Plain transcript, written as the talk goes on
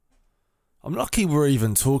I'm lucky we're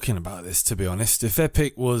even talking about this, to be honest. If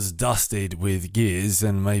Epic was dusted with Gears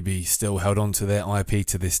and maybe still held on to their IP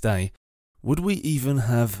to this day, would we even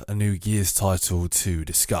have a new Gears title to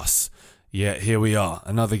discuss? Yet here we are,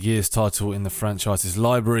 another Gears title in the franchise's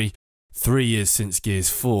library, 3 years since Gears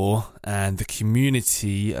 4, and the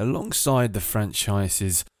community, alongside the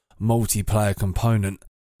franchise's multiplayer component,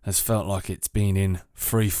 has felt like it's been in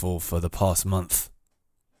freefall for the past month.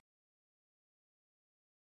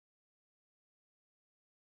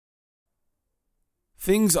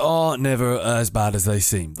 Things are never as bad as they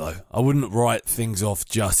seem, though. I wouldn't write things off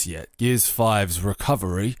just yet. Gears 5's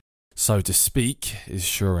recovery, so to speak, is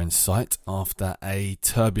sure in sight after a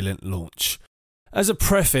turbulent launch. As a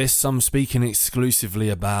preface, I'm speaking exclusively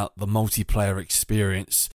about the multiplayer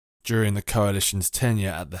experience during the Coalition's tenure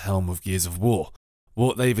at the helm of Gears of War.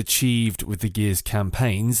 What they've achieved with the Gears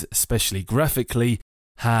campaigns, especially graphically,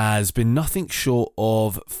 has been nothing short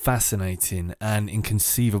of fascinating and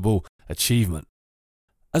inconceivable achievement.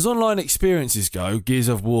 As online experiences go, Gears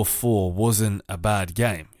of War 4 wasn't a bad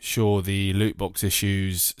game. Sure, the loot box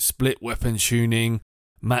issues, split weapon tuning,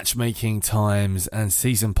 matchmaking times, and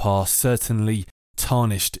season pass certainly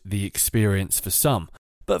tarnished the experience for some.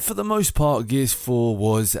 But for the most part, Gears 4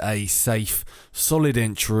 was a safe, solid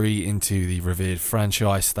entry into the revered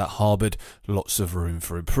franchise that harboured lots of room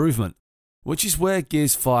for improvement, which is where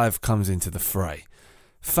Gears 5 comes into the fray.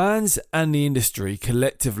 Fans and the industry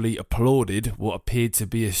collectively applauded what appeared to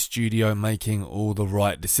be a studio making all the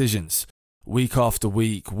right decisions. Week after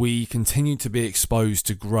week, we continued to be exposed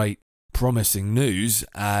to great, promising news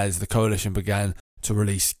as the Coalition began to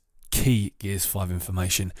release key Gears 5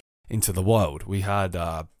 information into the wild. We had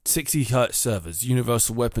 60Hz servers,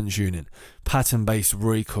 universal weapon tuning, pattern-based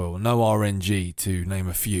recoil, no RNG, to name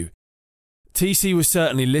a few. TC was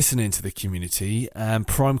certainly listening to the community, and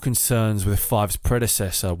prime concerns with 5's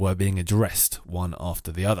predecessor were being addressed one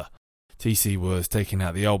after the other. TC was taking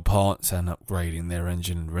out the old parts and upgrading their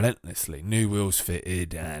engine relentlessly, new wheels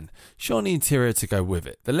fitted and shiny interior to go with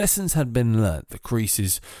it. The lessons had been learnt, the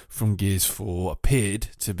creases from Gears 4 appeared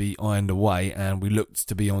to be ironed away, and we looked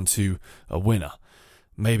to be onto a winner.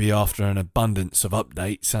 Maybe after an abundance of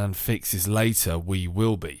updates and fixes later, we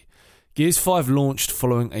will be. Gears 5 launched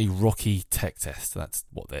following a rocky tech test, that's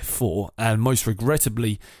what they're for, and most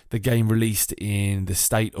regrettably, the game released in the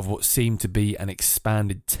state of what seemed to be an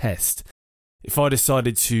expanded test. If I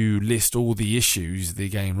decided to list all the issues the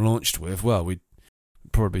game launched with, well, we'd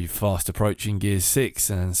probably be fast approaching Gears 6,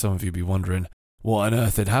 and some of you would be wondering what on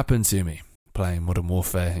earth had happened to me. Playing Modern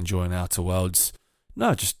Warfare, enjoying Outer Worlds.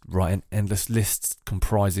 No, just writing endless lists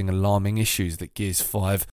comprising alarming issues that Gears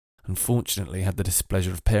 5 unfortunately had the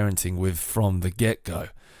displeasure of parenting with from the get-go.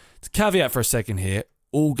 To caveat for a second here,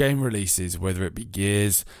 all game releases, whether it be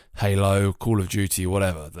Gears, Halo, Call of Duty,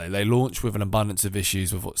 whatever, they launch with an abundance of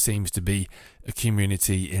issues with what seems to be a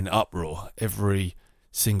community in uproar every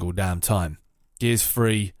single damn time. Gears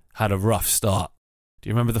 3 had a rough start. Do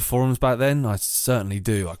you remember the forums back then? I certainly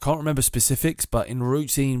do. I can't remember specifics, but in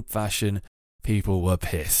routine fashion, people were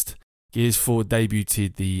pissed. Gears 4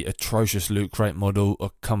 debuted the atrocious loot crate model,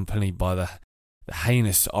 accompanied by the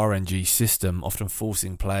heinous RNG system, often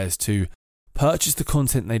forcing players to purchase the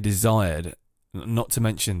content they desired, not to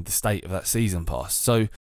mention the state of that season pass. So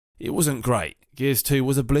it wasn't great. Gears 2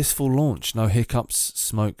 was a blissful launch, no hiccups,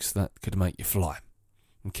 smokes that could make you fly.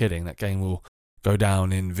 I'm kidding, that game will go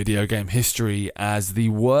down in video game history as the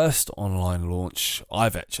worst online launch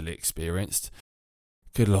I've actually experienced.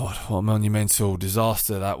 Good lord, what a monumental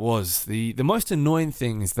disaster that was. The most annoying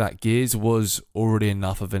thing is that Gears was already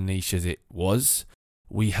enough of a niche as it was.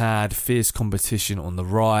 We had fierce competition on the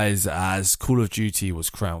rise as Call of Duty was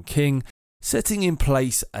crowned king, setting in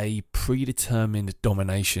place a predetermined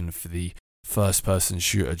domination for the first-person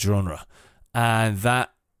shooter genre. And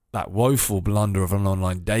that woeful blunder of an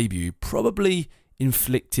online debut probably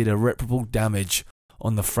inflicted irreparable damage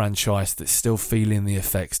on the franchise that's still feeling the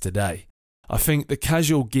effects today. I think the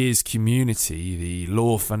casual Gears community, the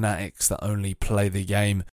lore fanatics that only play the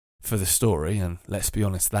game for the story, and let's be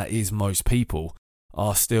honest, that is most people,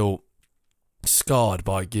 are still scarred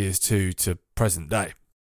by Gears 2 to present day.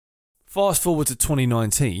 Fast forward to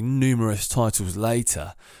 2019, numerous titles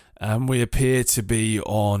later, and we appear to be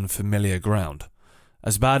on familiar ground.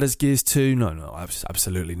 As bad as Gears 2? No,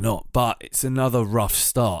 absolutely not. But it's another rough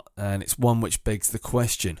start, and it's one which begs the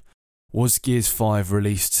question, was Gears 5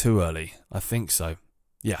 released too early? I think so.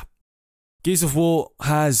 Yeah. Gears of War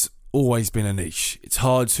has always been a niche. It's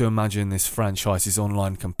hard to imagine this franchise's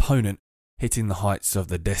online component hitting the heights of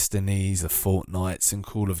the Destinies, the Fortnites and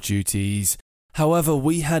Call of Duties. However,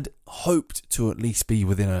 we had hoped to at least be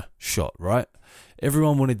within a shot, right?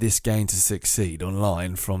 Everyone wanted this game to succeed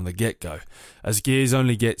online from the get-go, as Gears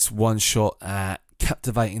only gets one shot at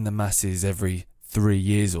captivating the masses every 3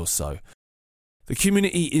 years or so. The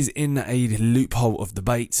community is in a loophole of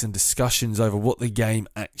debates and discussions over what the game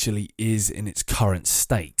actually is in its current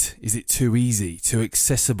state. Is it too easy, too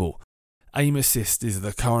accessible? Aim assist is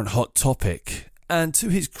the current hot topic, and to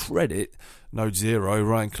his credit, Node Zero,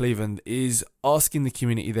 Ryan Cleveland, is asking the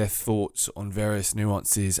community their thoughts on various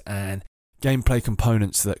nuances and gameplay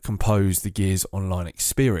components that compose the Gears Online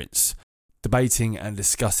experience, debating and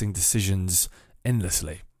discussing decisions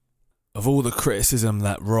endlessly. Of all the criticism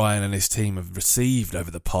that Ryan and his team have received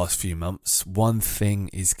over the past few months, one thing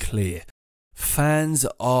is clear. Fans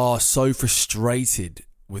are so frustrated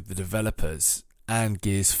with the developers and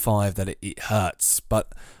Gears 5 that it hurts,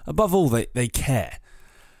 but above all, they care.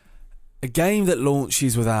 A game that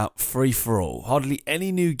launches without free-for-all, hardly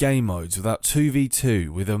any new game modes, without 2v2,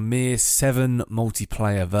 with a mere 7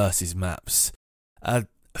 multiplayer versus maps, a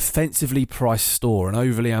offensively priced store, an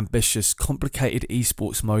overly ambitious, complicated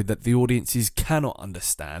esports mode that the audiences cannot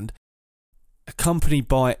understand, accompanied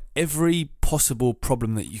by every possible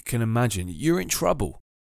problem that you can imagine, you're in trouble.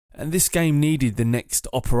 And this game needed the next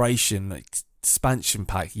Operation expansion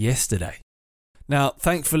pack yesterday. Now,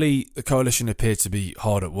 thankfully, the Coalition appear to be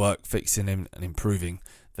hard at work fixing and improving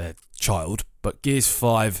their child, but Gears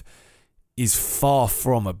 5 is far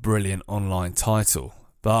from a brilliant online title.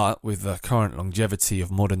 But with the current longevity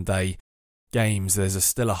of modern day games, there's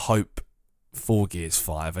still a hope for Gears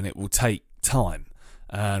 5, and it will take time.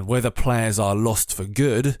 And whether players are lost for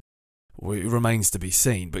good, it remains to be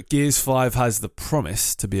seen. But Gears 5 has the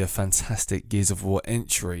promise to be a fantastic Gears of War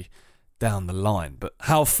entry down the line. But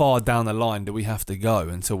how far down the line do we have to go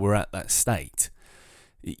until we're at that state?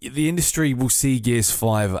 The industry will see Gears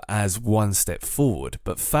 5 as one step forward,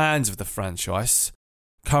 but fans of the franchise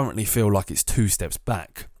currently feel like it's 2 steps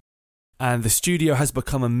back. And the studio has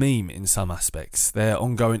become a meme in some aspects. Their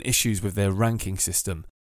ongoing issues with their ranking system,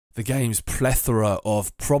 the game's plethora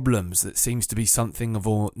of problems that seems to be something of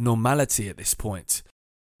a normality at this point.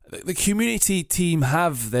 The community team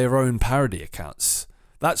have their own parody accounts.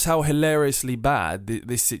 That's how hilariously bad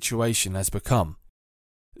this situation has become.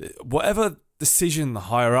 Whatever decision the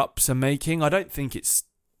higher-ups are making, I don't think it's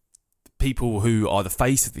people who are the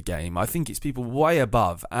face of the game. I think it's people way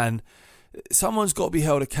above, and someone's got to be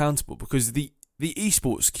held accountable, because the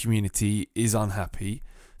esports community is unhappy,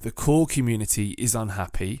 the core community is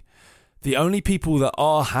unhappy. The only people that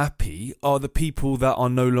are happy are the people that are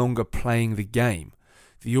no longer playing the game,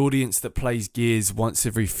 the audience that plays Gears once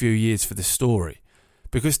every few years for the story.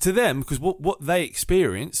 Because to them, because what they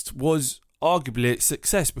experienced was arguably a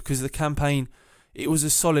success, because the campaign, it was a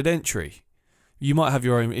solid entry. You might have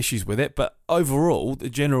your own issues with it, but overall, the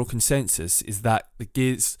general consensus is that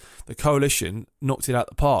the Coalition knocked it out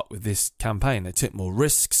the park with this campaign. They took more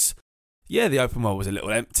risks. Yeah, the open world was a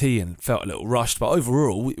little empty and felt a little rushed, but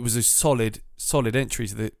overall, it was a solid entry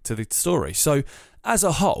to the story. So, as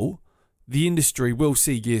a whole, the industry will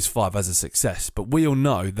see Gears 5 as a success, but we all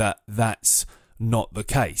know that that's not the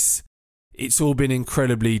case. It's all been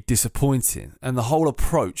incredibly disappointing, and the whole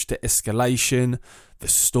approach to escalation, the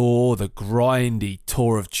store, the grindy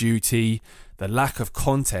tour of duty, the lack of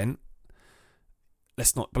content.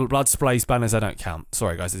 Let's not, blood sprays, banners, I don't count.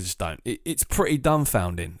 Sorry guys, I just don't. It's pretty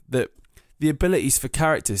dumbfounding that the abilities for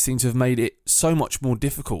characters seem to have made it so much more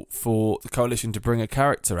difficult for the Coalition to bring a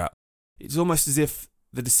character out. It's almost as if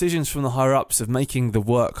the decisions from the higher-ups of making the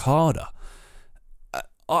work harder.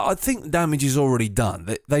 I think the damage is already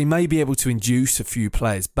done. They may be able to induce a few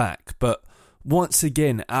players back, but once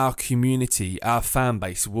again, our community, our fan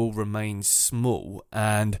base will remain small,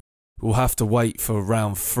 and we'll have to wait for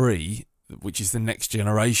round 3, which is the next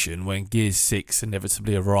generation, when Gears 6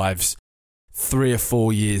 inevitably arrives 3 or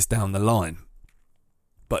 4 years down the line.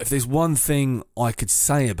 But if there's one thing I could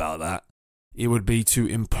say about that, it would be to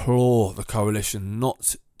implore the Coalition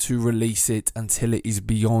not to release it until it is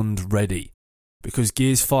beyond ready. Because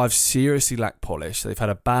Gears 5 seriously lack polish, they've had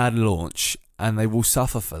a bad launch, and they will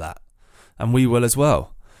suffer for that. And we will as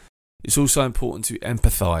well. It's also important to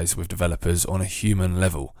empathise with developers on a human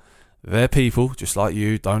level. They're people, just like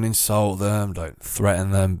you. Don't insult them, don't threaten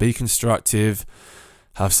them, be constructive,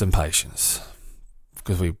 have some patience.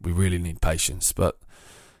 Because we really need patience. But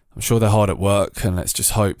I'm sure they're hard at work, and let's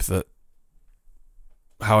just hope that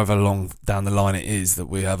however long down the line it is, that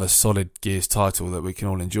we have a solid Gears title that we can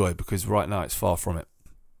all enjoy, because right now it's far from it.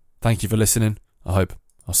 Thank you for listening. I hope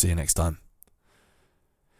I'll see you next time.